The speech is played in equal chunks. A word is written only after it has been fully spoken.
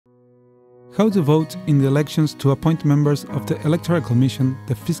How to vote in the elections to appoint members of the Electoral Commission,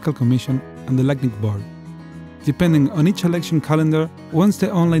 the Fiscal Commission and the LACNIC Board. Depending on each election calendar, once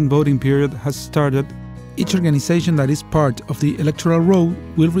the online voting period has started, each organization that is part of the electoral roll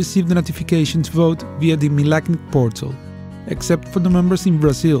will receive the notification to vote via the MiLACNIC portal, except for the members in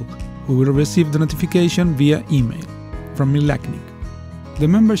Brazil, who will receive the notification via email from MiLACNIC. The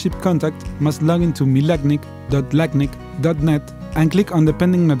membership contact must log into milacnic.lacnic.net and click on the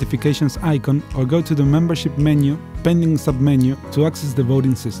Pending Notifications icon or go to the Membership menu, Pending submenu to access the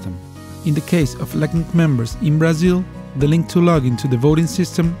voting system. In the case of LACNIC members in Brazil, the link to log into the voting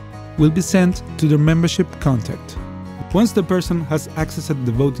system will be sent to their membership contact. Once the person has accessed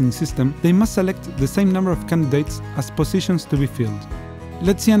the voting system, they must select the same number of candidates as positions to be filled.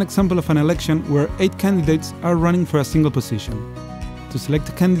 Let's see an example of an election where 8 candidates are running for a single position. To select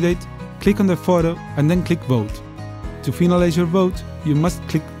a candidate, click on the photo and then click Vote. To finalize your vote, you must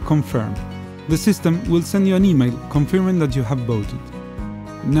click Confirm. The system will send you an email confirming that you have voted.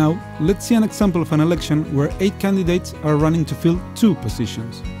 Now, let's see an example of an election where 8 candidates are running to fill 2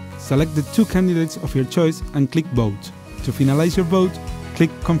 positions. Select the 2 candidates of your choice and click Vote. To finalize your vote,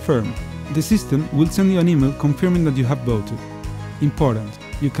 click Confirm. The system will send you an email confirming that you have voted. Important: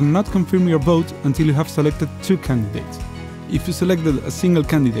 you cannot confirm your vote until you have selected 2 candidates. If you selected a single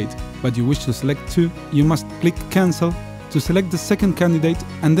candidate, but you wish to select 2, you must click Cancel to select the second candidate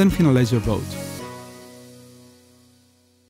and then finalize your vote.